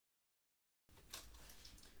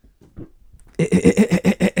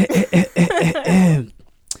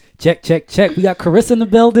Check, check, check. We got Carissa in the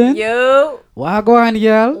building. Yo. Wagwan,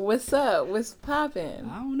 y'all. What's up? What's poppin'?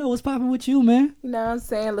 I don't know what's popping with you, man. You know what I'm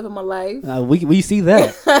saying? Living my life. We see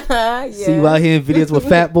that. Yeah. See you out here in videos with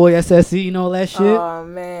Fat Boy SSE and all that shit. Oh,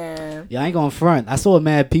 man. Yeah, I ain't gonna front. I saw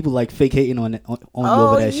mad people like fake hating on you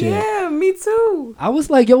over that shit. Yeah, me too. I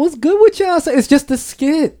was like, yo, what's good with y'all? So it's just a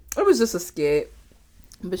skit. It was just a skit.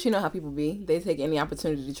 But you know how people be. They take any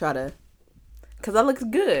opportunity to try to... Because I looked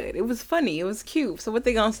good. It was funny. It was cute. So what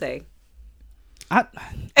they gonna say? I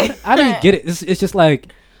didn't get it. It's just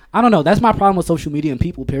like, I don't know. That's my problem with social media and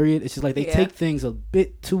people, period. It's just like they take things a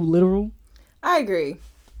bit too literal. I agree.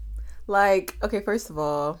 Like, okay, first of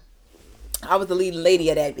all, I was the leading lady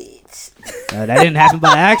of that bitch. That didn't happen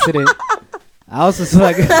by accident. I was just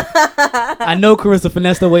like, I know Carissa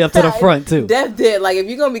finessed her way up to the front, too. That did. Like, if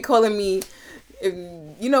you're going to be calling me,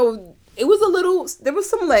 you know, it was a little, there was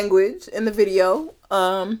some language in the video.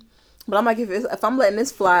 But I'm like, if I'm letting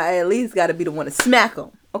this fly, I at least got to be the one to smack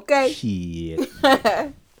them. Okay? Shit.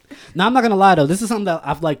 Now, I'm not going to lie, though. This is something that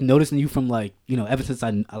I've, like, noticed in you from, like, you know, ever since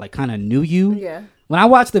I like, kind of knew you. Yeah. When I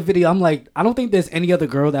watched the video, I'm like, I don't think there's any other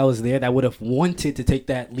girl that was there that would have wanted to take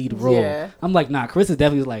that lead role. Yeah. I'm like, nah, Carissa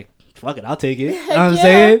definitely was like, fuck it, I'll take it. Heck You know what I'm yeah.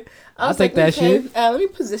 saying? I'll was take like, that okay, shit. let me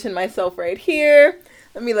position myself right here.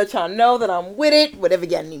 Let me let y'all know that I'm with it. Whatever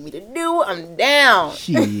y'all need me to do, I'm down.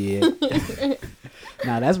 Shit.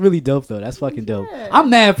 Nah, that's really dope, though. That's fucking dope. Yeah. I'm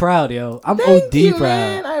mad proud, yo. I'm Thank OD you, proud.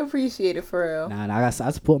 man. I appreciate it for real. Nah, I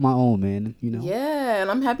support my own, man. You know? Yeah, and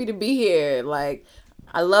I'm happy to be here. Like,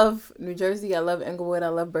 I love New Jersey. I love Englewood. I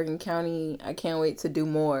love Bergen County. I can't wait to do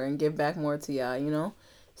more and give back more to y'all, you know?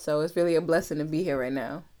 So it's really a blessing to be here right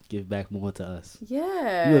now. Give back more to us.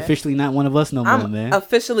 Yeah. You officially not one of us no more, I'm man.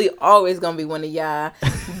 officially always going to be one of y'all.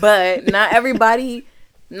 But not everybody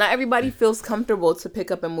feels comfortable to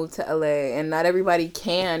pick up and move to LA. And not everybody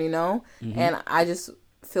can, you know? Mm-hmm. And I just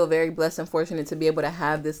feel very blessed and fortunate to be able to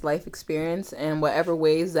have this life experience and whatever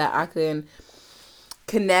ways that I can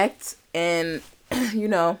connect and, you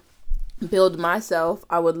know, build myself.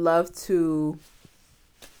 I would love to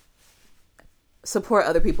support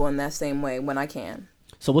other people in that same way when I can.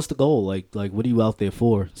 So what's the goal? Like what are you out there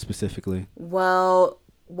for specifically? Well,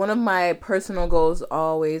 one of my personal goals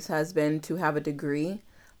always has been to have a degree.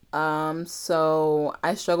 So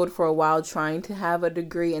I struggled for a while trying to have a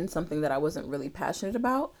degree in something that I wasn't really passionate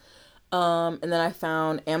about. And then I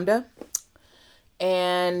found AMDA,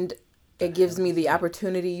 and it gives me the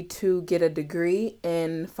opportunity to get a degree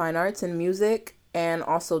in fine arts and music, and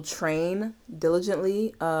also train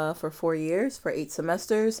diligently for 4 years, for 8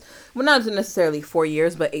 semesters. Well, not necessarily 4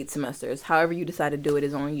 years, but 8 semesters. However you decide to do it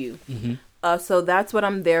is on you. Mm-hmm. So that's what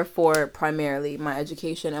I'm there for primarily, my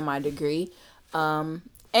education and my degree.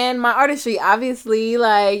 And my artistry, obviously,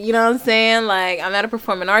 like, you know what I'm saying? Like, I'm at a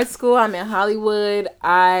performing arts school. I'm in Hollywood.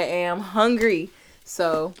 I am hungry.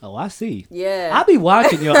 So. Oh, I see. Yeah. I'll be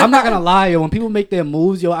watching, yo. I'm not going to lie, yo. When people make their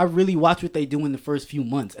moves, yo, I really watch what they do in the first few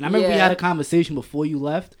months. And I remember we had a conversation before you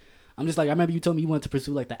left. I'm just like, I remember you told me you wanted to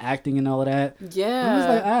pursue, like, the acting and all of that. Yeah. I'm just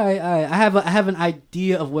like, all right. I have an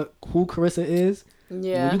idea of who Carissa is.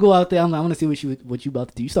 Yeah. When you go out there, I'm like, I want to see what you about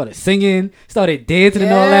to do. You started singing, started dancing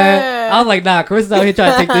and all that. I was like, nah, Carissa's out here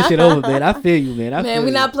trying to take this shit over, man. I feel you, man. Man,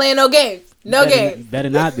 we not playing no games. No games. You better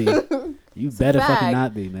not be. You better fucking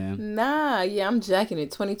not be, man. Nah, yeah, I'm jacking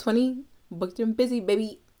it. 2020, booked and busy,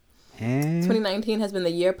 baby. And 2019 has been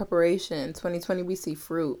the year of preparation. 2020, we see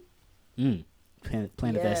fruit.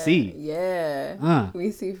 Planted that seed. Yeah.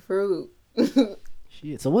 We see fruit.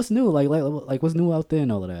 Shit. So what's new? Like what's new out there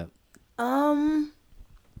and all of that?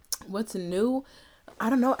 What's new? I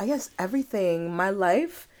don't know. I guess everything. My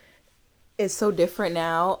life is so different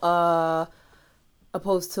now.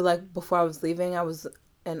 Opposed to like before I was leaving, I was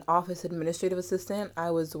an office administrative assistant.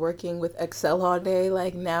 I was working with Excel all day.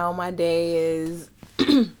 Like now my day is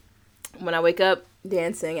when I wake up,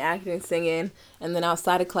 dancing, acting, singing, and then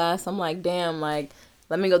outside of class, I'm like, damn, like,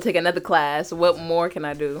 let me go take another class. What more can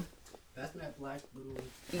I do? That's that black little...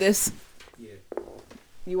 This? Yeah.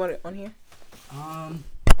 You want it on here?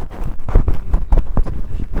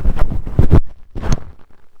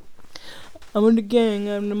 I'm in the gang,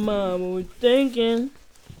 I'm the mom, what we thinking?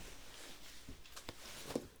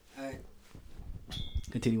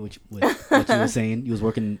 Continue what you were saying. You was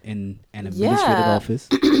working in an administrative office.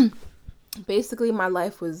 Basically, my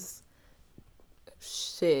life was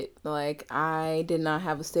shit. Like, I did not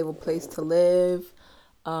have a stable place to live.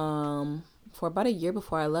 For about a year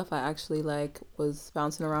before I left, I actually, like, was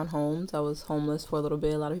bouncing around homes. I was homeless for a little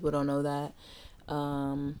bit. A lot of people don't know that.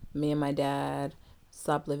 Me and my dad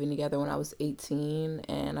stopped living together when I was 18,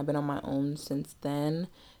 and I've been on my own since then.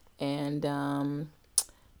 And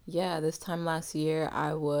yeah, this time last year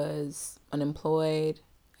I was unemployed.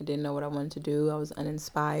 I didn't know what I wanted to do. I was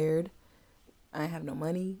uninspired. I have no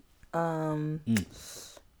money. And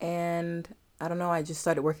I don't know, I just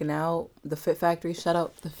started working out. The Fit Factory, shout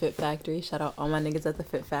out the Fit Factory. Shout out all my niggas at the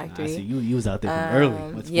Fit Factory. I see you was out there from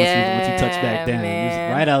early. Once you touched back down, man. you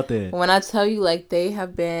was right out there. When I tell you, like, they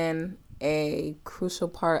have been a crucial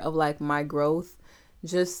part of, like, my growth.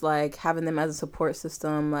 Just, like, having them as a support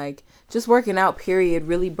system, like, just working out, period,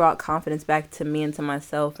 really brought confidence back to me and to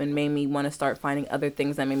myself and made me want to start finding other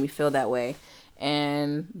things that made me feel that way.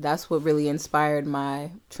 And that's what really inspired my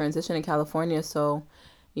transition in California. So,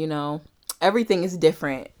 you know, everything is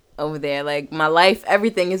different over there. Like, my life,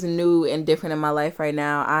 everything is new and different in my life right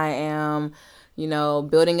now. I am, you know,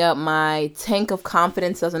 building up my tank of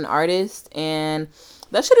confidence as an artist, and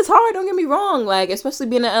that shit is hard, don't get me wrong. Like, especially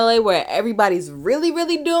being in LA where everybody's really,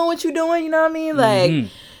 really doing what you're doing, you know what I mean? Like,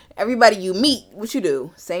 everybody you meet, what you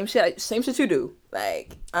do? Same shit you do.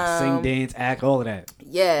 Like, sing, dance, act, all of that.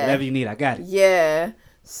 Yeah. Whatever you need, I got it. Yeah.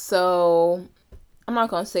 So, I'm not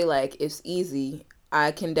gonna say, like, it's easy.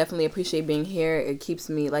 I can definitely appreciate being here. It keeps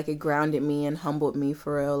me, like, it grounded me and humbled me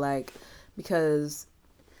for real, like, because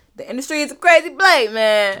the industry is a crazy place,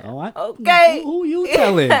 man. Oh, okay. Who you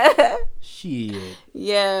telling? Shit.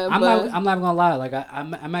 Yeah, I'm not gonna lie. Like,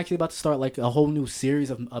 I'm actually about to start, like, a whole new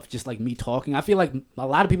series of just, like, me talking. I feel like a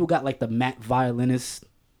lot of people got, like, the Mac violinist,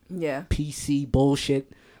 PC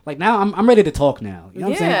bullshit. Like, now I'm ready to talk now. You know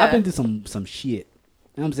what I'm saying? I've been through some shit.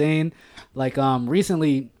 You know what I'm saying? Like,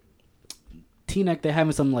 recently, T-Neck, they're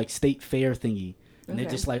having some, like, state fair thingy. And they're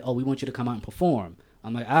just like, oh, we want you to come out and perform.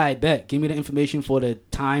 I'm like, all right, bet. Give me the information for the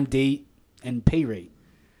time, date, and pay rate.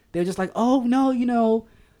 They're just like, oh, no, you know,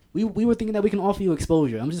 we were thinking that we can offer you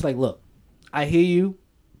exposure. I'm just like, look, I hear you,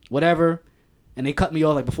 whatever. And they cut me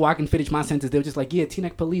off, like, before I can finish my sentence. They were just like, yeah,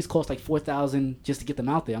 T-Neck police cost like $4,000 just to get them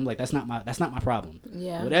out there. I'm like, that's not my problem.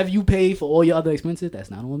 Yeah. Whatever you pay for all your other expenses, that's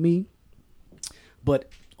not on me. But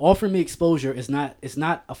offering me exposure is not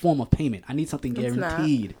a form of payment. I need something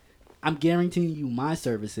guaranteed. I'm guaranteeing you my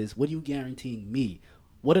services. What are you guaranteeing me?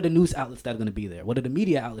 What are the news outlets that are going to be there? What are the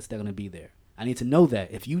media outlets that are going to be there? I need to know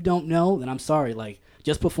that. If you don't know, then I'm sorry. Like,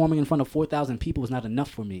 just performing in front of 4,000 people is not enough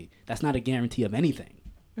for me. That's not a guarantee of anything.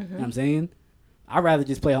 You know what I'm saying? I'd rather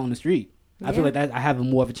just play out on the street. I feel like that I have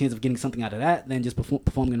more of a chance of getting something out of that than just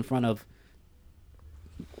performing in front of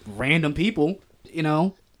random people, you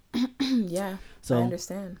know? Yeah, so, I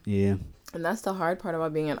understand. Yeah. And that's the hard part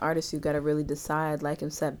about being an artist. You got to really decide, like,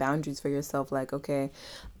 and set boundaries for yourself. Like, okay,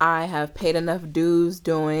 I have paid enough dues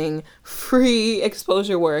doing free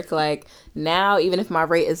exposure work. Like, now, even if my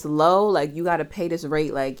rate is low, like, you got to pay this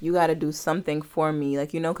rate. Like, you got to do something for me.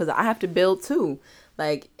 Like, you know, because I have to build too.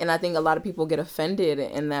 Like, and I think a lot of people get offended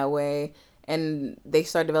in that way. And they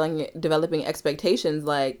start developing expectations.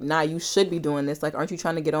 Like, nah, you should be doing this. Like, aren't you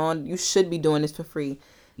trying to get on? You should be doing this for free.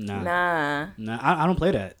 Nah. I don't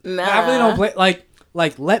play that. Nah. I really don't play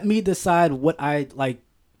like let me decide what I like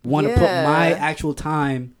want to put my actual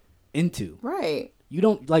time into. Right. You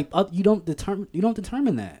don't you don't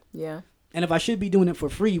determine that. Yeah. And if I should be doing it for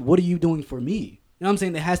free, what are you doing for me? You know what I'm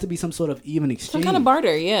saying? There has to be some sort of even exchange. Some kind of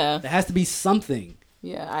barter, yeah. There has to be something.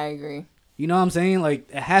 Yeah, I agree. You know what I'm saying? Like,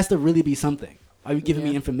 it has to really be something. Are you giving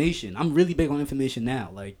me information? I'm really big on information now.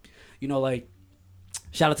 Like, you know, like,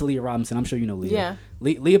 shout out to Leah Robinson. I'm sure you know Leah. Yeah.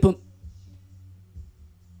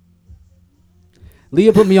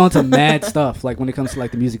 Leah put me onto mad stuff, like, when it comes to,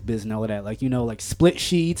 like, the music business and all of that. Like, you know, like, split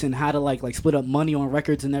sheets and how to, like split up money on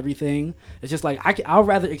records and everything. It's just, like, I'll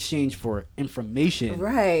rather exchange for information.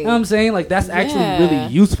 Right. You know what I'm saying? Like, that's actually really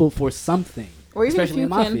useful for something. Or even especially in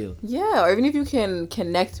my field. Yeah, or even if you can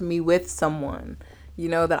connect me with someone, you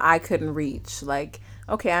know, that I couldn't reach. Like,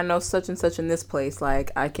 okay, I know such and such in this place.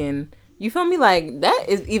 Like, I can... You feel me? Like, that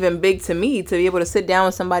is even big to me, to be able to sit down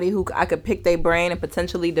with somebody who I could pick their brain and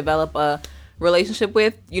potentially develop a relationship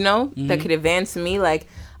with, you know, that could advance me. Like,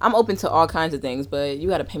 I'm open to all kinds of things, but you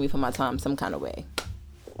got to pay me for my time some kind of way.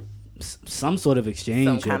 Some sort of exchange.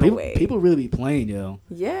 Some kind of way. People really be playing, yo.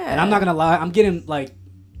 Yeah. And I'm not going to lie. I'm getting, like,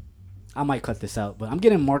 I might cut this out, but I'm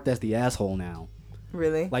getting marked as the asshole now.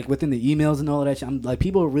 Really? Like, within the emails and all of that shit, I'm like,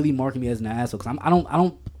 people are really marking me as an asshole because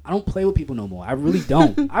I don't play with people no more. I really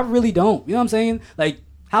don't. I really don't. You know what I'm saying? Like,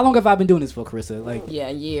 how long have I been doing this for, Carissa? Like, yeah,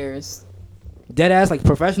 years. Dead ass, like,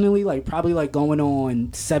 professionally, like, probably, like, going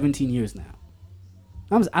on 17 years now.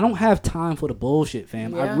 I don't have time for the bullshit,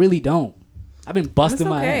 fam. Yeah. I really don't. I've been busting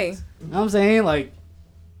my ass. You know what I'm saying? Like,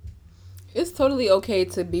 it's totally okay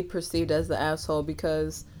to be perceived as the asshole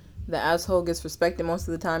because the asshole gets respected most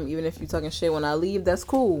of the time. Even if you're talking shit when I leave, that's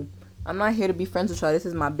cool. I'm not here to be friends with y'all. This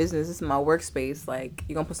is my business. This is my workspace. Like,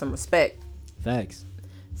 you're gonna put some respect. Facts.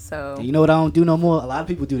 So. And you know what I don't do no more? A lot of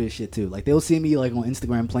people do this shit too. Like, they'll see me like on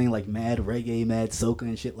Instagram playing like mad reggae, mad soca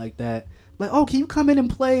and shit like that. Like, oh, can you come in and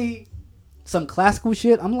play some classical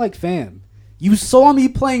shit? I'm like, fam, you saw me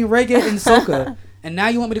playing reggae and soca, and now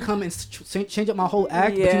you want me to come and change up my whole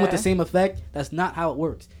act, but you want the same effect? That's not how it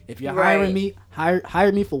works. If you're hiring me,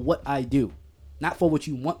 hire me for what I do, not for what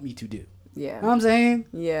you want me to do. Yeah. You know what I'm saying?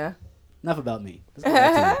 Yeah. Enough about me. Let's go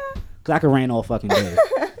back to it. Cause I can rant all fucking day.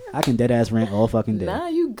 I can dead ass rant all fucking day. Nah,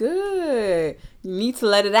 you good. You need to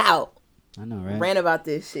let it out. I know, right? Rant about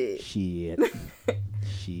this shit. Shit.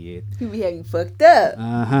 You be having fucked up.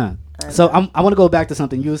 So I want to go back to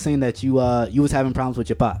something. You were saying that you was having problems with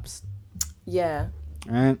your pops. Yeah.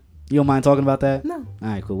 All right. You don't mind talking about that? No. All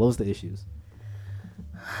right, cool. What was the issues?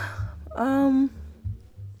 I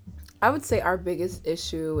would say our biggest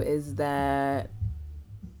issue is that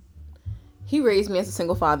he raised me as a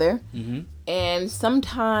single father. Mm-hmm. And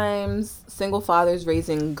sometimes single fathers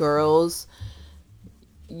raising girls,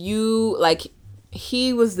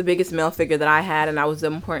 he was the biggest male figure that I had, and I was the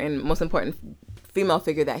most important female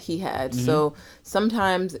figure that he had. Mm-hmm. So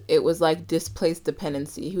sometimes it was like displaced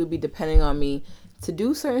dependency. He would be depending on me to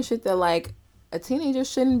do certain shit that like a teenager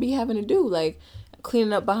shouldn't be having to do, like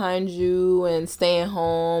cleaning up behind you and staying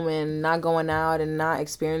home and not going out and not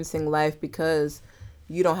experiencing life because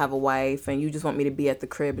you don't have a wife and you just want me to be at the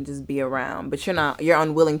crib and just be around. But you're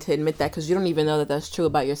unwilling to admit that because you don't even know that that's true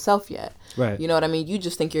about yourself yet. Right. You know what I mean? You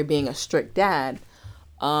just think you're being a strict dad.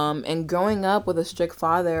 And growing up with a strict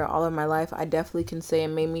father all of my life, I definitely can say it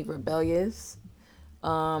made me rebellious.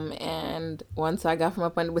 And once I got from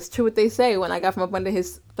up under, it's true what they say, when I got from up under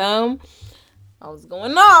his thumb, I was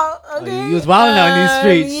going off. Okay? Oh, you was wilding out in these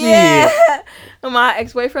streets. Yeah. My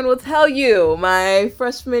ex-boyfriend will tell you, my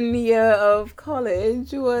freshman year of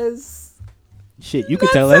college was shit. You could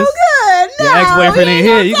tell us. Good. No, your ex-boyfriend ain't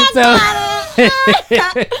here. You could tell.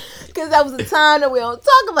 Because that was the time that we don't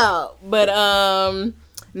talk about. But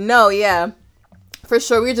no, yeah. For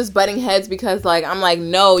sure, we were just butting heads because, like, I'm like,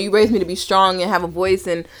 no, you raised me to be strong and have a voice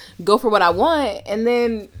and go for what I want. And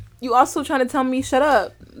then you also trying to tell me, shut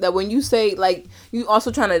up. That when you say, like, you also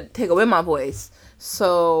trying to take away my voice.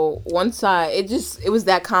 So once it was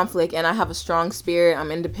that conflict, and I have a strong spirit.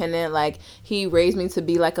 I'm independent. Like, he raised me to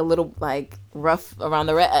be, like, a little, like, rough around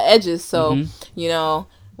the edges. So, you know,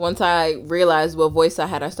 once I realized what voice I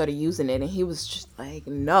had, I started using it. And he was just like,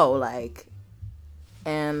 no, like,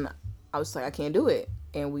 and I was like, I can't do it.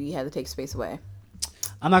 And we had to take space away.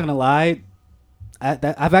 I'm not going to lie.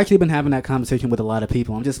 I've actually been having that conversation with a lot of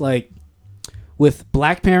people. I'm just like, with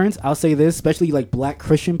black parents, I'll say this, especially like black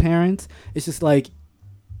Christian parents, it's just like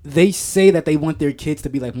they say that they want their kids to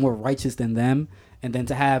be like more righteous than them and then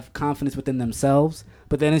to have confidence within themselves.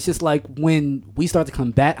 But then it's just like when we start to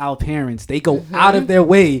combat our parents, they go out of their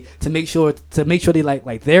way to make sure they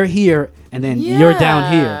like they're here and then you're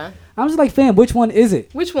down here. I'm just like, fam, which one is it?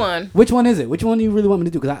 Which one? Which one is it? Which one do you really want me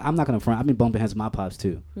to do? Because I'm not gonna front. I've been bumping heads with my pops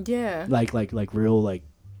too. Yeah. Like real like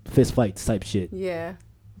fist fights type shit. Yeah.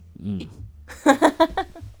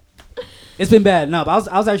 It's been bad. No, but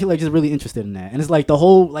I was actually like just really interested in that, and it's like the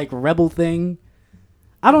whole like rebel thing.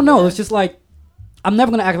 I don't know. It's just like I'm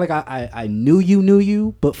never gonna act like I knew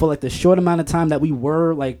you, but for like the short amount of time that we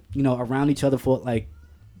were like around each other for like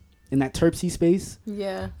in that terpsy space.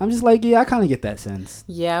 Yeah. I'm just like, yeah, I kind of get that sense.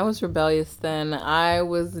 Yeah, I was rebellious then. I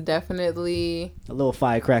was definitely a little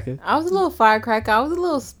firecracker. I was a little firecracker. I was a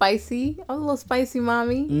little spicy. I was a little spicy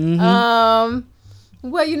mommy.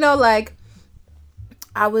 Well, like,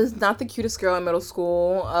 I was not the cutest girl in middle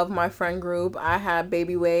school of my friend group. I had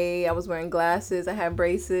baby weight. I was wearing glasses. I had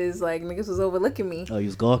braces. Like, niggas was overlooking me. Oh, you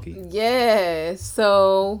was gawky. Yeah.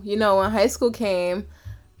 So, when high school came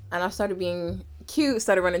and I started being cute,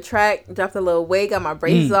 started running track, dropped a little weight, got my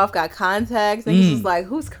braces off, got contacts. Niggas was like,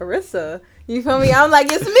 who's Carissa? You feel me? I'm like,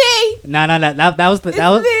 it's me. No. That was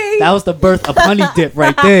the birth of Honey Dip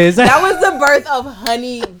right there. That was the birth of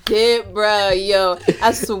Honey Dip, bro. Yo,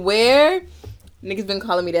 I swear, niggas been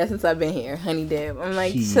calling me that since I've been here. Honey Dip. I'm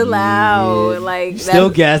like, chill out. Like, still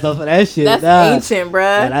gassed off of that shit. That's ancient, bro.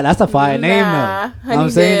 That's a fire name, though. Honey you know what I'm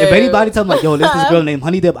saying? Dip. If anybody tell me like, yo, this girl named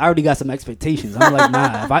Honey Dip, I already got some expectations. I'm like,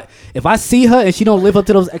 nah. If I see her and she don't live up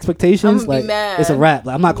to those expectations, like, it's a wrap.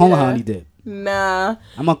 Like, I'm not calling her Honey Dip. Nah.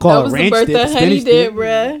 I'm gonna call her ranch dip, Honey Dip,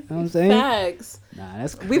 bruh. You know what I'm saying? Facts. Nah,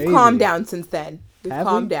 that's crazy. We've calmed down since then. We've have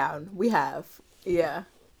calmed we? down. We have. Yeah.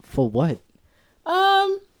 For what?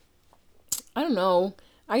 I don't know.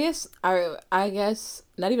 I guess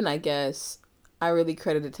not even I guess. I really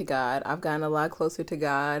credit it to God. I've gotten a lot closer to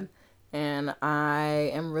God, And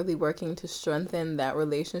I am really working to strengthen that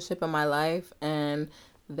relationship in my life, and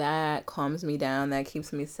that calms me down, that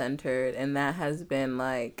keeps me centered, and that has been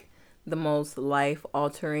like the most life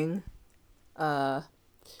altering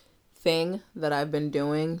thing that I've been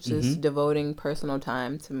doing, just devoting personal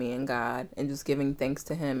time to me and God and just giving thanks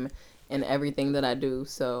to him in everything that I do.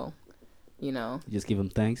 So, you know, you just give him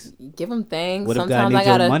thanks. Give him thanks. What if God needs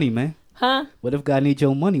your money, man? Huh? What if God needs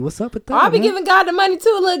your money? What's up with that? I'll be giving God the money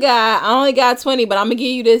too. Look, God, I only got 20, but I'm gonna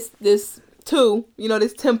give you this 2. You know,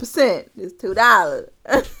 this 10%, this $2.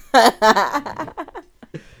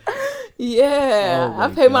 Yeah, I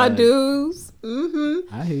pay my dues.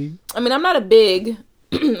 I hear you. I mean, I'm not a big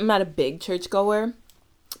church goer,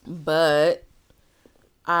 but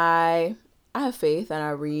I have faith and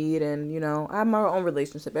I read, and you know, I have my own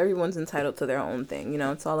relationship. Everyone's entitled to their own thing. You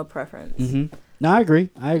know, it's all a preference. No, I agree.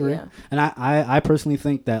 Yeah. And I personally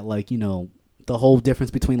think that, like, you know, the whole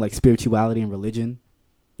difference between like spirituality and religion,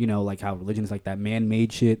 you know, like how religion is like that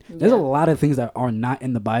man-made shit. Yeah. There's a lot of things that are not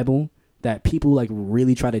in the Bible that people like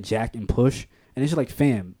really try to jack and push. And it's just like,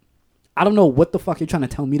 fam, I don't know what the fuck you're trying to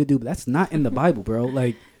tell me to do, but that's not in the Bible, bro.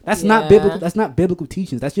 Like, that's not biblical. That's not biblical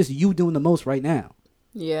teachings. That's just you doing the most right now.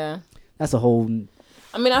 Yeah. That's a whole...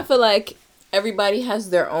 I mean, I feel like everybody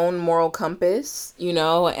has their own moral compass, you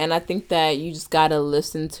know, and I think that you just got to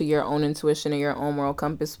listen to your own intuition and your own moral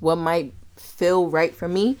compass. What might feel right for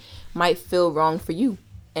me might feel wrong for you,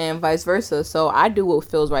 and vice versa. So I do what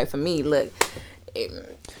feels right for me. Look...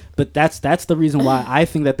 But that's the reason why I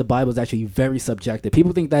think that the Bible is actually very subjective.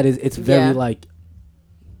 People think that it's very like,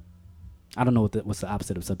 I don't know what's the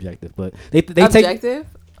opposite of subjective, but they objective.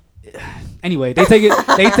 Anyway, they take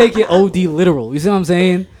it OD literal. You see what I'm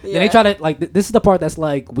saying? Yeah. Then they try to like this is the part that's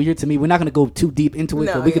like weird to me. We're not gonna go too deep into it,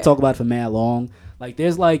 but we could talk about it for mad long. Like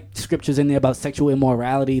there's like scriptures in there about sexual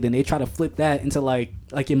immorality. Then they try to flip that into like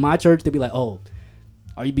in my church they'd be like, oh,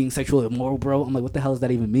 are you being sexually immoral, bro? I'm like, what the hell does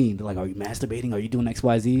that even mean? They're like, are you masturbating? Are you doing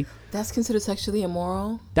XYZ? That's considered sexually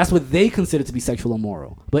immoral? That's what they consider to be sexual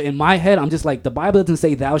immoral. But in my head, I'm just like, the Bible doesn't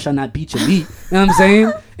say thou shalt not beat your meat. You know what I'm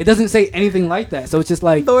saying? It doesn't say anything like that. So it's just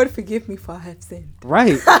like... Lord, forgive me for I have sinned.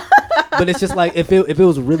 Right. But it's just like, if it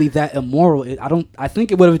was really that immoral, I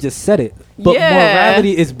think it would have just said it. But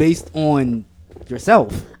morality is based on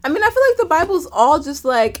yourself. I mean, I feel like the Bible's all just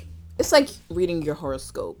like... It's like reading your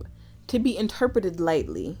horoscope. To be interpreted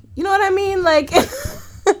lightly. You know what I mean? Like,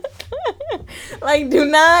 like, do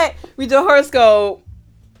not read your horoscope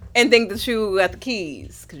and think that you got the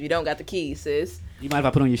keys. Because you don't got the keys, sis. You mind if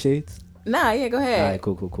I put on your shades? Nah, yeah, go ahead. All right,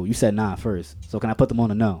 cool. You said nah first. So can I put them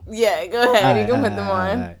on or no? Yeah, go ahead. You can put them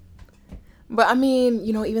on. Right. But, I mean,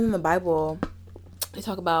 you know, even in the Bible, they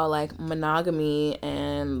talk about, like, monogamy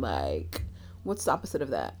and, like, what's the opposite of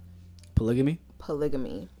that? Polygamy.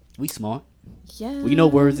 We smart. Yeah. We know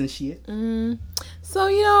words and shit. So,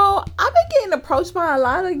 you know, I've been getting approached by a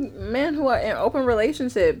lot of men who are in open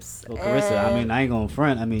relationships. Well, Carissa, I mean, I ain't gonna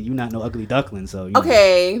front. I mean, you not no ugly duckling, so...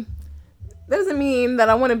 Okay. Know. That doesn't mean that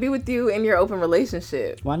I want to be with you in your open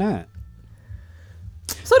relationship. Why not?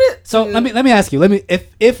 So let me ask you.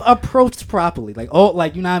 If approached properly, like, you know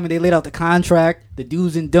what I mean? They laid out the contract, the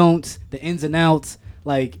do's and don'ts, the ins and outs.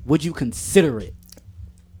 Like, would you consider it?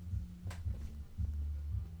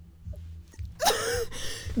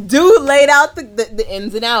 Dude laid out the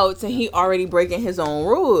ins and outs, and he already breaking his own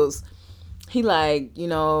rules. He like, you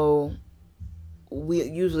know, we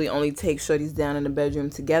usually only take shorties down in the bedroom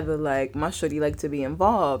together. Like, my shorty like to be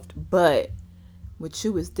involved, but with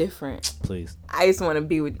you is different. Please. I just want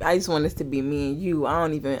this to be me and you. I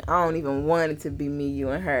don't even want it to be me,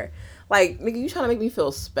 you, and her. Like, nigga, you trying to make me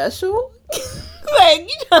feel special? Like,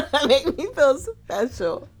 you trying to make me feel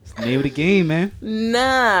special? It's the name of the game, man.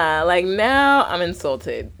 Nah, like, now I'm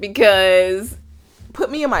insulted because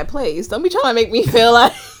put me in my place. Don't be trying to make me feel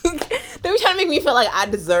like I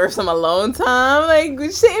deserve some alone time. Like, you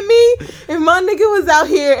shitting me? If my nigga was out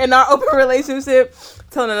here in our open relationship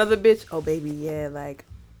telling another bitch, oh baby, yeah, like,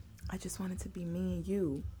 I just wanted to be me and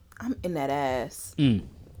you. I'm in that ass. I'm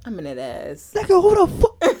in that ass. Nigga, who the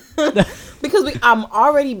fuck? Because I'm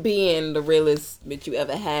already being the realest bitch you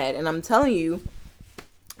ever had. And I'm telling you,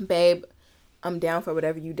 babe, I'm down for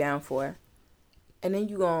whatever you down for. And then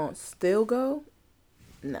you gonna still go?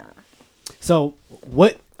 Nah. So,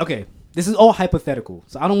 what? Okay, this is all hypothetical.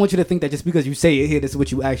 So I don't want you to think that just because you say it here, this is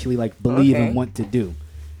what you actually, like, believe and want to do.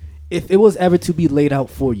 If it was ever to be laid out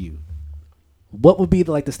for you, what would be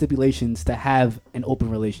the stipulations to have an open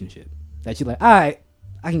relationship? That you're like, all right,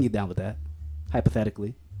 I can get down with that,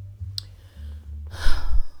 hypothetically.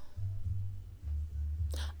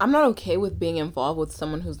 I'm not okay with being involved with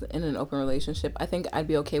someone who's in an open relationship. I think I'd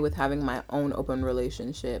be okay with having my own open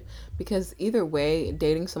relationship, because either way,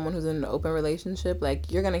 dating someone who's in an open relationship,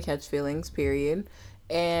 like, you're gonna catch feelings, period.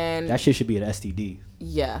 And that shit should be an STD.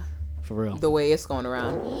 Yeah. For real. The way it's going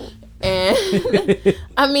around. And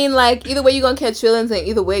I mean, like, either way you're gonna catch feelings, and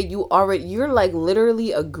either way you're like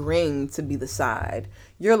literally agreeing to be the side.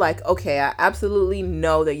 You're like, okay, I absolutely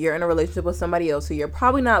know that you're in a relationship with somebody else, so you're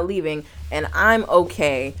probably not leaving, and I'm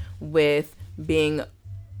okay with being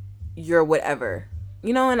your whatever.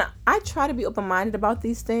 You know, and I try to be open-minded about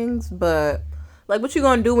these things, but, like, what you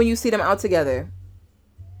gonna do when you see them out together?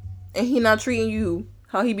 And he not treating you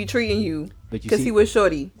how he be treating you because he was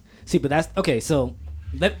shorty. See, but that's, okay, so,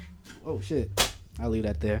 oh, shit. I'll leave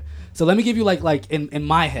that there. So let me give you, like in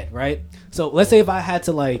my head, right? So let's say if I had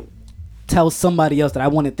to, like, tell somebody else that I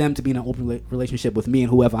wanted them to be in an open relationship with me and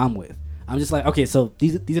whoever I'm with. I'm just like, okay, so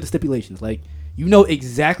these are the stipulations. Like, you know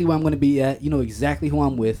exactly where I'm going to be at. You know exactly who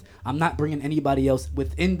I'm with. I'm not bringing anybody else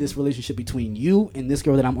within this relationship between you and this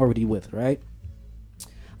girl that I'm already with, right?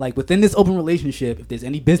 Like, within this open relationship, if there's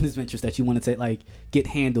any business ventures that you want to, like, get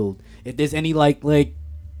handled, if there's any, like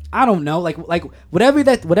I don't know, like whatever you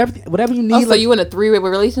need. Oh, so you in a 3-way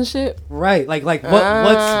relationship, right? Like what's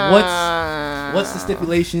the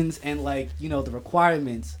stipulations and, like, you know, the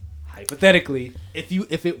requirements, hypothetically,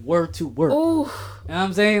 if it were to work. Ooh. You know what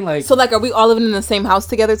I'm saying? Like, so, like, are we all living in the same house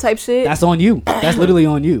together type shit? That's on you. That's literally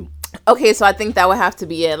on you. Okay, so I think that would have to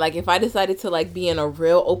be it. Like, if I decided to, like, be in a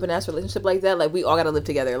real open-ass relationship like that, like, we all gotta live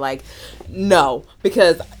together. Like, no,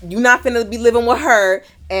 because you're not finna be living with her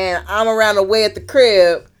and I'm around the way at the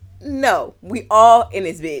crib. No, we all in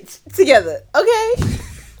this bitch together, okay?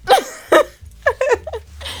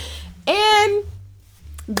 And,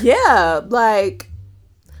 yeah, like,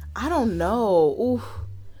 I don't know. Ooh,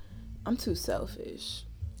 I'm too selfish.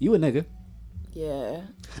 You a nigga. Yeah.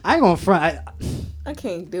 I ain't gonna front. I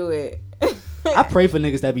can't do it. I pray for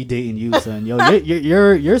niggas that be dating you, son. Yo,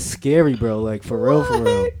 you're scary, bro. Like, for real, for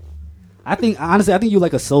real. I think you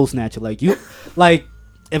like a soul snatcher. Like, you, like,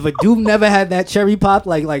 if a dude never had that cherry pop,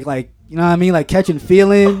 like, you know what I mean? Like, catching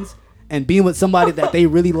feelings and being with somebody that they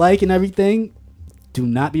really like and everything, do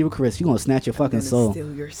not be with Chris. You're gonna snatch your fucking soul.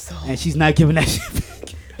 Steal your soul. And she's not giving that shit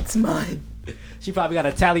back. It's mine. She probably got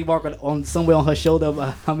a tally mark on somewhere on her shoulder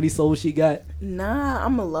of how many souls she got. Nah,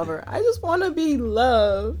 I'm a lover. I just want to be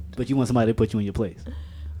loved. But you want somebody to put you in your place.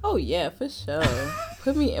 Oh, yeah, for sure.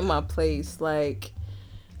 Put me in my place. Like,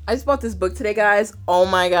 I just bought this book today, guys. Oh,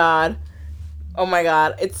 my God.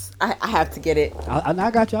 It's, I have to get it. I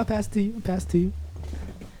got you. I'll pass it to you.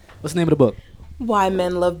 What's the name of the book? Why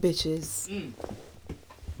Men Love Bitches. You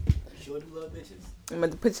sure do love bitches. I'm going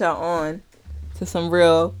to put y'all on to some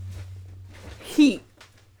real heat.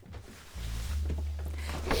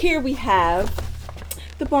 Here we have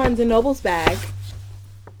the Barnes & Noble's bag.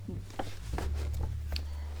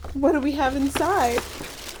 What do we have inside?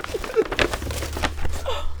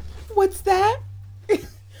 What's that?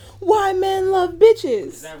 Why Men Love Bitches.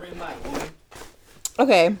 Is that written by a woman?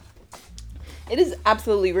 Okay. It is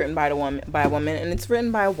absolutely written by a woman, and it's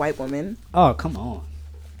written by a white woman. Oh, come on.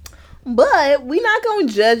 But we not gonna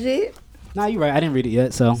judge it. Nah, you're right. I didn't read it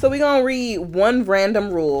yet, so. So we're gonna read one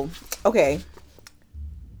random rule. Okay.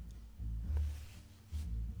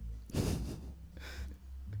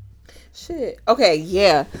 Shit. Okay,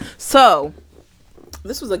 yeah. So,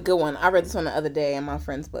 this was a good one. I read this one the other day in my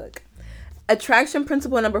friend's book. Attraction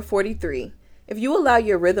principle number 43. If you allow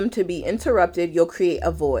your rhythm to be interrupted, you'll create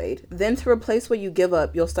a void. Then to replace what you give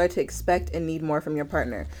up, you'll start to expect and need more from your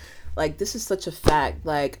partner. Like, this is such a fact.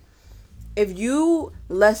 Like, if you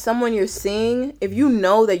let someone you're seeing, if you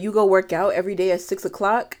know that you go work out every day at 6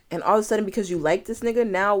 o'clock, and all of a sudden because you like this nigga,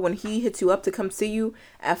 now when he hits you up to come see you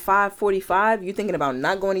at 5:45, you're thinking about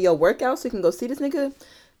not going to your workout so you can go see this nigga?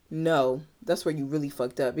 No, that's where you really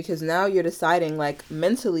fucked up, because now you're deciding, like,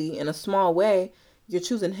 mentally in a small way, you're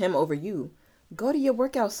choosing him over you. Go to your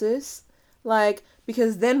workout, sis. Like,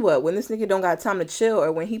 because then what? When this nigga don't got time to chill,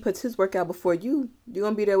 or when he puts his workout before you, you're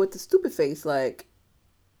gonna be there with the stupid face, like,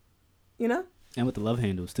 you know? And with the love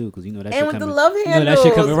handles, too, because you know that shit coming. And with the love handles. You know that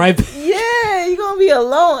shit coming right back. Yeah, you're gonna be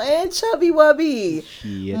alone and chubby wubby.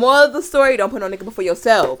 Shit. Moral of the story, don't put no nigga before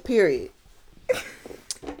yourself, period.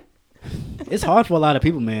 It's hard for a lot of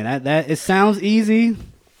people, man. That it sounds easy.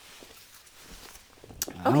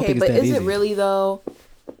 Okay, but is it really, though?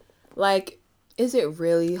 Like, is it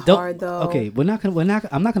really hard, though? Okay, I'm not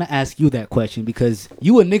gonna ask you that question, because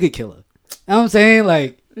you a nigga killer. You know what I'm saying?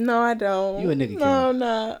 Like, no, I don't. You a nigga killer. No, I'm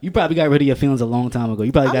not. You probably got rid of your feelings a long time ago.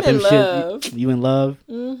 You probably got them shit. You in love?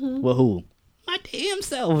 Mm-hmm. Well, who? My damn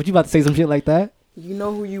self. You about to say some shit like that? You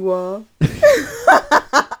know who you are.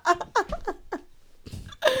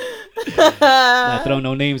 Not throw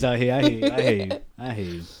no names out here. I hear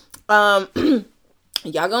you.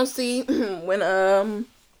 Y'all gonna see when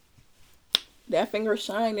that finger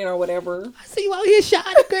shining or whatever. I see you out here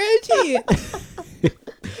shining, girl.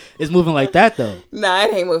 It's moving like that though. Nah,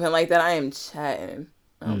 it ain't moving like that. I am chatting.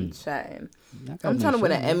 I'm trying to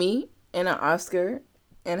win an Emmy and an Oscar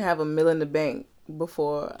and have $1 million in the bank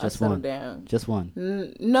before I settle down. Just one.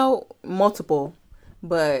 No, multiple.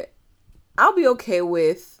 But I'll be okay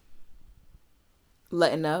with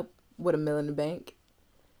letting up with $1 million in the bank.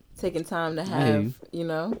 Taking time to have, you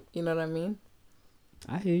know what I mean?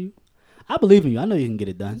 I hear you. I believe in you. I know you can get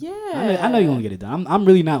it done. Yeah. I know you're gonna get it done. I'm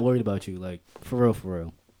really not worried about you. Like for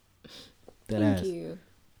real. Thank you.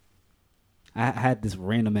 I had this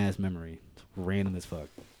random ass memory. It's random as fuck.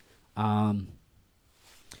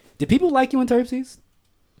 Did people like you in Terpsies?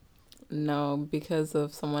 No, because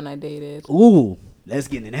of someone I dated. Ooh, let's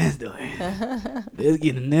get in that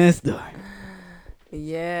story.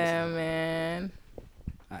 Yeah, man.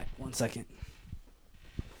 All right, 1 second.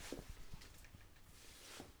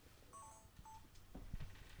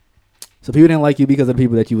 So people didn't like you because of the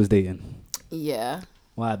people that you was dating? Yeah.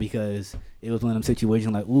 Why? Because it was one of them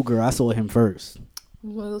situations like, ooh, girl, I saw him first.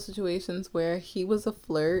 One of those situations where he was a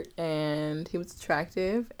flirt and he was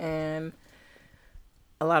attractive and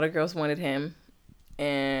a lot of girls wanted him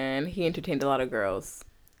and he entertained a lot of girls.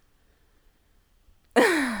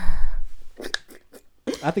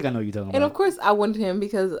 I think I know what you're talking about. And of course I wanted him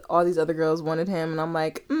because all these other girls wanted him and I'm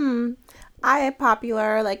like, I am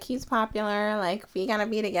popular, like he's popular, like we gotta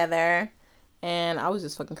be together. And I was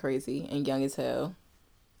just fucking crazy and young as hell.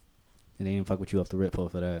 And they didn't fuck with you off the rip for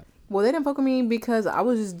that. Well, they didn't fuck with me because I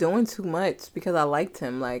was just doing too much because I liked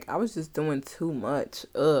him. Like, I was just doing too much.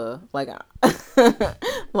 Yeah.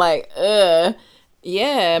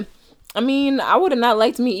 I mean, I would have not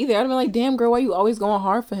liked me either. I'd have been like, damn, girl, why you always going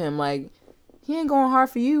hard for him? Like, he ain't going hard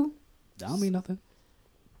for you. That don't mean nothing.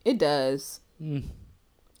 It does.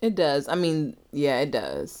 It does. I mean, yeah, it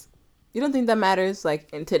does. You don't think that matters, like,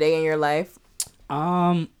 today in your life?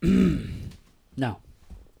 No.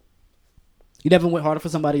 You never went harder for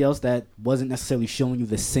somebody else that wasn't necessarily showing you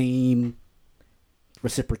the same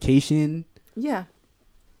reciprocation? Yeah.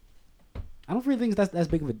 I don't really think that's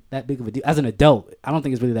that big of a deal. As an adult, I don't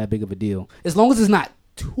think it's really that big of a deal. As long as it's not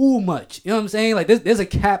too much. You know what I'm saying? Like, there's a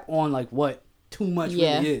cap on, like, what too much really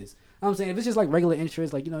is. You know what I'm saying? If it's just, like, regular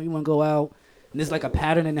interest, like, you know, you want to go out, and there's, like, a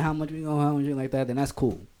pattern in how much we go out and shit like that, then that's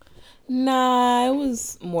cool. Nah, it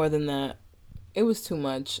was more than that. It was too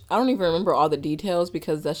much. I don't even remember all the details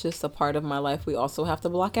because that's just a part of my life we also have to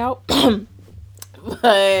block out. But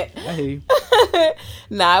I hear you.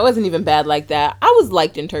 Nah, it wasn't even bad like that. I was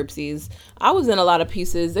liked in Terpsies. I was in a lot of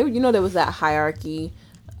pieces. There was that hierarchy.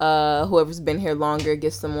 Whoever's been here longer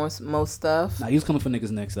gets the most stuff. Nah, you was coming for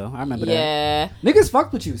niggas next though. I remember that. Yeah. Niggas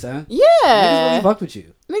fucked with you, son. Yeah. Niggas really fucked with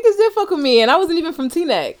you. Niggas did fuck with me, and I wasn't even from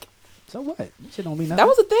Teaneck. So what? That shit don't mean nothing. That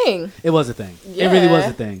was a thing. It was a thing. Yeah. It really was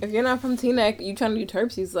a thing. If you're not from Teaneck, you trying to do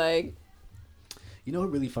Terpsies, like... You know who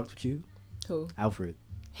really fucked with you? Who? Alfred.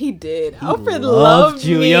 He did. He Alfred loved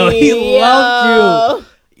you. Me. Yo, he loved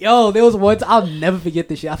you. Yo, there was once, I'll never forget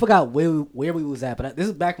this shit. I forgot where we was at, but this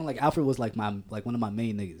is back when, like, Alfred was, like, one of my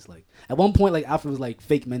main niggas. Like, at one point, like, Alfred was, like,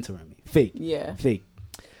 fake mentoring me. Fake. Yeah. Fake.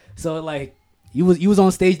 So, like, you was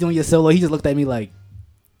on stage doing your solo. He just looked at me like,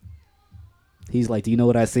 he's like, do you know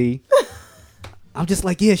what I see? I'm just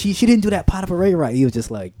like, yeah, she didn't do that pot of array right. He was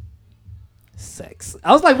just like, sex.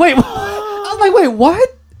 I was like, wait,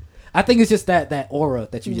 what? I think it's just that aura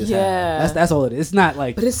that you just have. That's all it is. It's not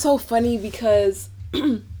like... But it's so funny because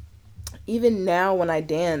even now when I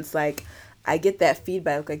dance, like, I get that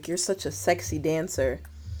feedback, like, you're such a sexy dancer.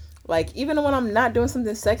 Like, even when I'm not doing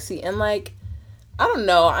something sexy, and, like, I don't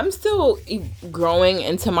know, I'm still growing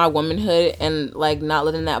into my womanhood and, like, not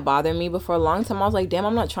letting that bother me. But for a long time, I was like, damn,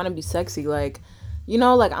 I'm not trying to be sexy. Like, you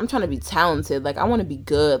know, like, I'm trying to be talented. Like, I want to be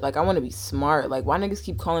good. Like, I want to be smart. Like, why niggas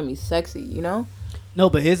keep calling me sexy, you know? No,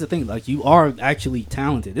 but here's the thing. Like, you are actually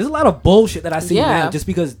talented. There's a lot of bullshit that I see now just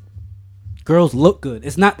because girls look good.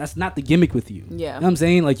 That's not the gimmick with you. Yeah. You know what I'm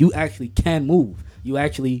saying? Like, you actually can move. You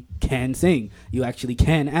actually can sing. You actually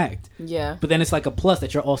can act. Yeah. But then it's like a plus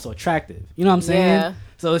that you're also attractive. You know what I'm saying? Yeah.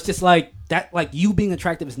 So it's just like that. Like, you being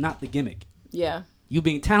attractive is not the gimmick. Yeah. You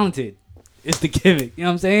being talented is the gimmick. You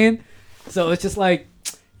know what I'm saying? So it's just like,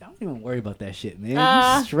 I don't even worry about that shit,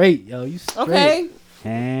 man. You straight, yo. You straight. Okay.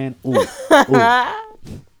 And ooh.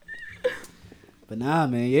 But nah,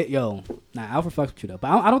 man, Alfred fucks with you though. But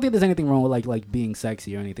I don't think there's anything wrong with like being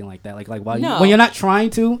sexy or anything like that. Like when you're not trying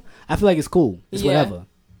to, I feel like it's cool. It's whatever.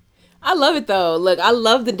 I love it though. Look, I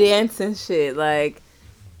love the dance and shit. Like,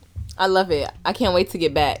 I love it. I can't wait to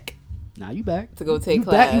get back. Nah, you back. To go take you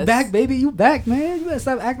class. You back, baby. You back, man. You better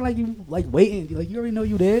stop acting like you like waiting. Like you already know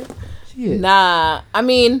you there. Shit. Nah, I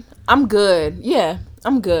mean, I'm good. Yeah,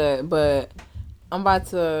 I'm good, but I'm about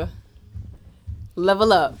to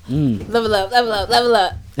level up. Level up, level up, level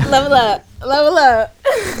up, level up, level up.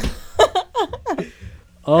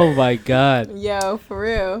 Oh my God. Yo, for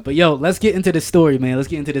real. But yo, let's get into this story, man. Let's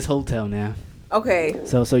get into this hotel now. Okay.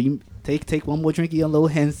 So you take one more drink of your little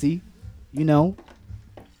Hennessy, you know.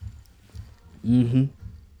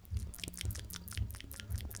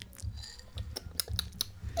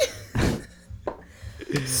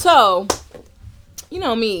 So, you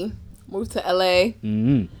know me, moved to LA.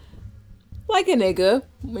 Like a nigga,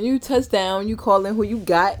 when you touch down, you call in who you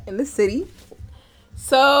got in the city.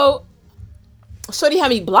 So, shorty had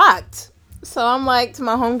me blocked. So I'm like to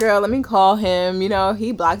my homegirl, let me call him. You know,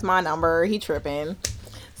 he blocked my number. He tripping.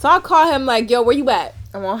 So I call him like, yo, where you at?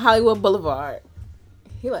 I'm on Hollywood Boulevard.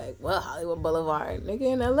 He like, what Hollywood Boulevard? Nigga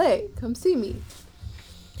in LA. Come see me.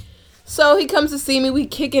 So he comes to see me. We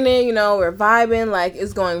kicking it, you know, we're vibing. Like,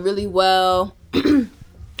 it's going really well.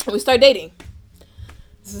 We start dating.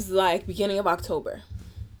 This is like beginning of October.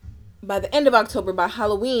 By the end of October, by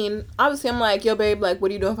Halloween, obviously I'm like, yo, babe, like,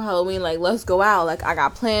 what are you doing for Halloween? Like, let's go out. Like, I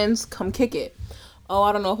got plans. Come kick it. Oh,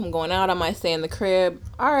 I don't know if I'm going out. I might stay in the crib.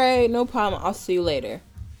 All right, no problem. I'll see you later.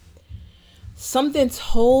 Something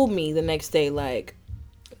told me the next day, like,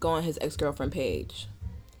 go on his ex-girlfriend page.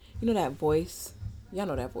 You know that voice? Y'all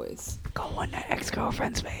know that voice. Go on that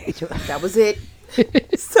ex-girlfriend's page. That was it.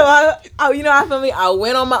 So, I you know, I feel me. I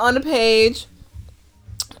went on the page.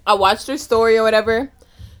 I watched her story or whatever.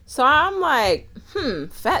 So I'm like,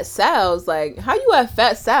 Fat Sal's, like, how you have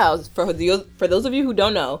Fat Sal's? For those of you who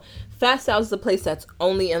don't know, Fat Sal's is a place that's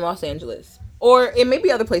only in Los Angeles. Or it may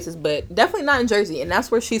be other places, but definitely not in Jersey. And that's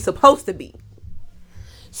where she's supposed to be.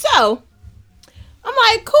 So, I'm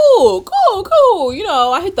like, cool. You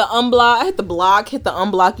know, I hit the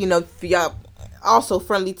unblock, you know, for y'all. Also,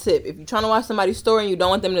 friendly tip. If you're trying to watch somebody's story and you don't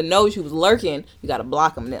want them to know she was lurking, you got to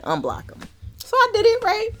block them, then unblock them. So I did it,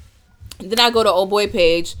 right? Then I go to old boy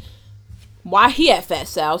page. Why he at Fat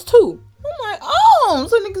Sal's too? I'm like, oh,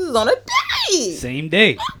 so niggas is on a date. Same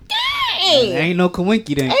day. Dang. Ain't no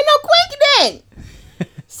coinky dang.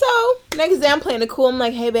 So next day I'm playing the cool. I'm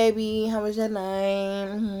like, hey baby, how was your night?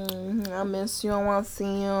 I miss you. I want to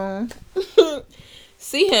see you.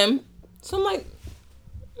 See him. So I'm like,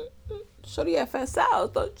 shorty at Fat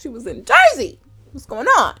Sal's. Thought she was in Jersey. What's going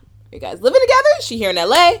on? You guys living together? She here in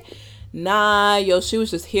LA? Nah, yo, she was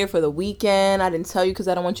just here for the weekend. I didn't tell you because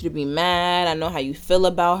I don't want you to be mad. I know how you feel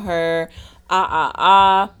about her.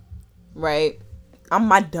 Right? I'm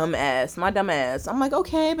my dumb ass. I'm like,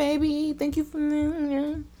 okay, baby. Thank you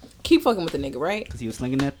for... Keep fucking with the nigga, right? Because he was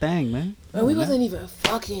slinging that thing, man. And we wasn't even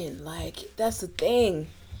fucking. Like, that's the thing.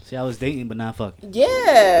 See, I was dating, but not fucking.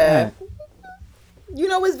 Yeah. You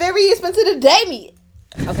know, it's very expensive to date me.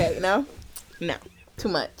 Okay, you know? No. Too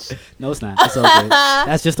much. No, it's not. It's okay.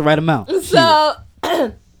 That's just the right amount. So,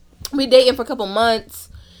 we dating for a couple months,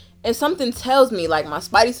 and something tells me, like, my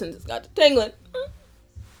spidey senses got to tingling.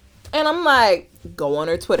 And I'm like, go on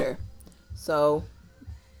her Twitter. So,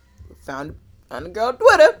 found a girl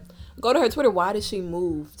Twitter. Go to her Twitter. Why did she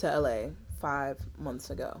move to LA 5 months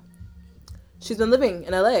ago? She's been living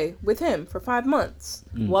in LA with him for 5 months.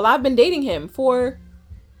 While I've been dating him for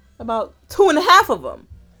about 2.5 of them.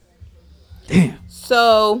 Damn.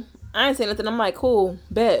 So, I ain't saying nothing. I'm like, cool,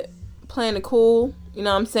 bet. Playing it cool. You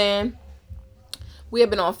know what I'm saying? We had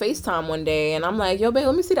been on FaceTime one day, and I'm like, yo, babe,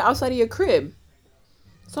 let me see the outside of your crib.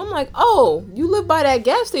 So I'm like, oh, you live by that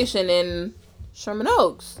gas station in Sherman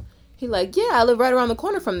Oaks. He like, yeah, I live right around the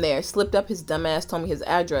corner from there. Slipped up his dumb ass, told me his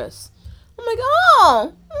address. I'm like,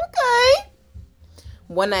 oh, okay.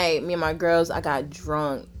 One night, me and my girls, I got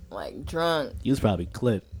drunk. You was probably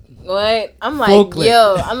clipped. What? I'm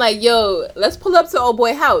like, yo, let's pull up to old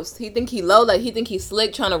boy house. He think he low, like he think he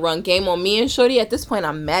slick, trying to run game on me and shorty. At this point,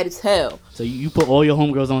 I'm mad as hell. So you put all your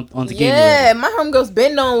homegirls on the game. Yeah, my homegirls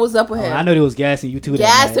been knowing what's up with him. I know they was gassing you too.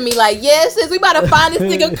 Gassing me like, yeah, sis, we about to find this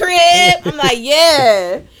nigga crib. I'm like,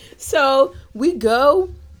 yeah. So we go,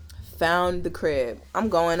 found the crib. I'm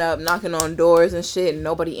going up, knocking on doors and shit, and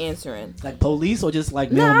nobody answering. Like police or just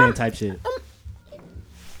like mailman type shit?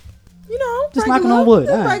 You know, just knocking on wood.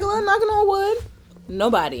 Regular, knocking on wood.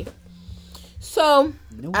 Nobody. So,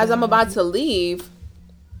 as I'm about to leave,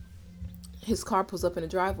 his car pulls up in the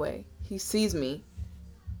driveway. He sees me.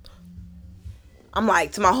 I'm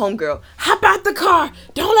like to my homegirl, hop out the car.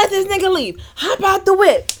 Don't let this nigga leave. Hop out the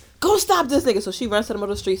whip. Go stop this nigga. So she runs to the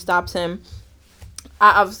middle of the street, stops him.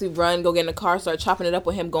 I obviously run, go get in the car, start chopping it up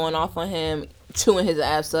with him, going off on him, chewing his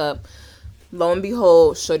ass up. Lo and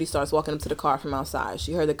behold, Shorty starts walking up to the car from outside.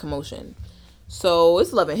 She heard the commotion. So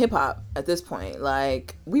it's Love and Hip Hop at this point.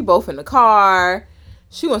 Like, we both in the car.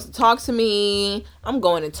 She wants to talk to me. I'm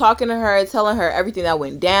going and talking to her, telling her everything that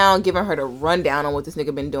went down, giving her the rundown on what this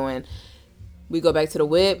nigga been doing. We go back to the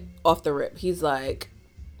whip, off the rip. He's like,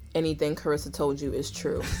 anything Carissa told you is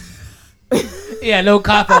true. Yeah, no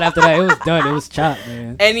cop out after that. It was done. It was chopped,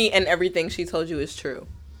 man. Any and everything she told you is true.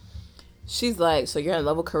 She's like, so you're in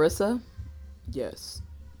love with Carissa? Yes.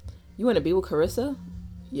 You want to be with Carissa?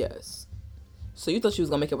 Yes. So you thought she was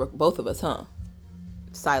going to make it work with both of us, huh?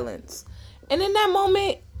 Silence. And in that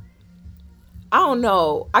moment, I don't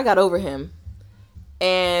know. I got over him.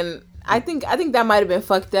 And I think that might have been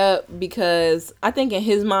fucked up because I think in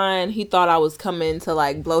his mind, he thought I was coming to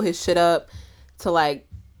like blow his shit up, to like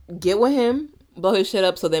get with him, blow his shit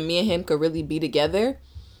up so that me and him could really be together.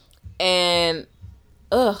 And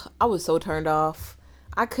I was so turned off.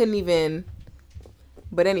 I couldn't even.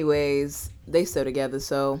 But anyways, they still together,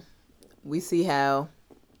 so we see how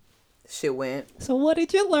shit went. So what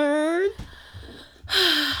did you learn?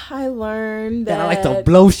 I learned that I like to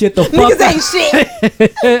blow shit the fuck niggas ain't shit.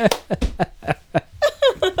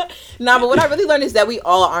 Nah, but what I really learned is that we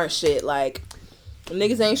all aren't shit. Like,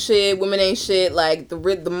 niggas ain't shit, women ain't shit. Like,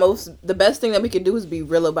 the best thing that we could do is be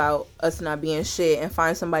real about us not being shit and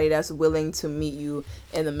find somebody that's willing to meet you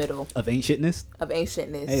in the middle. Of ain't shitness? Of ain't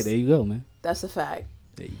shitness. Hey, there you go, man. That's a fact.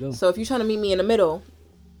 There you go. So if you're trying to meet me in the middle,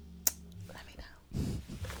 let me know.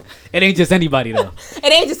 It ain't just anybody, though.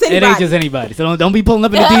 It ain't just anybody. It ain't just anybody. So don't be pulling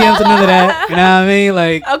up in the DMs or none of that. You know what I mean?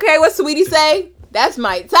 Like, okay, what Sweetie say? That's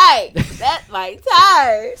my type. That's my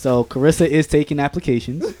type. So Carissa is taking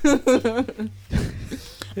applications.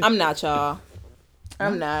 I'm not, y'all.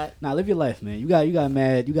 I'm not. Nah, live your life, man. You got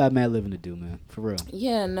mad living to do, man. For real.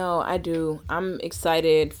 Yeah, no, I do. I'm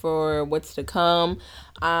excited for what's to come.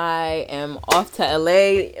 I am off to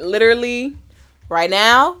LA literally right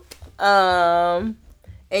now. And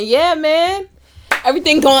yeah, man,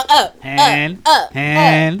 everything going up.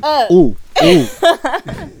 Ooh.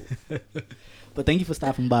 But thank you for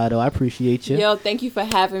stopping by, though. I appreciate you. Yo, thank you for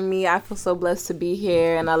having me. I feel so blessed to be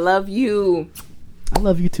here, and I love you. I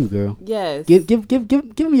love you too, girl. Yes. Give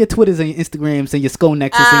me your Twitters and your Instagrams and your Skull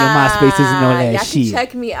Nexus and your MySpaces and all that shit. Y'all can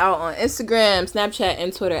check me out on Instagram, Snapchat,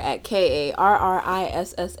 and Twitter at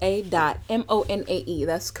KARRISSA.MONAE.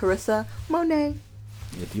 That's Carissa Monet.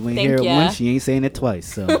 If you ain't hear it once, she ain't saying it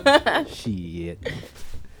twice. So, shit.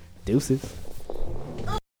 Deuces.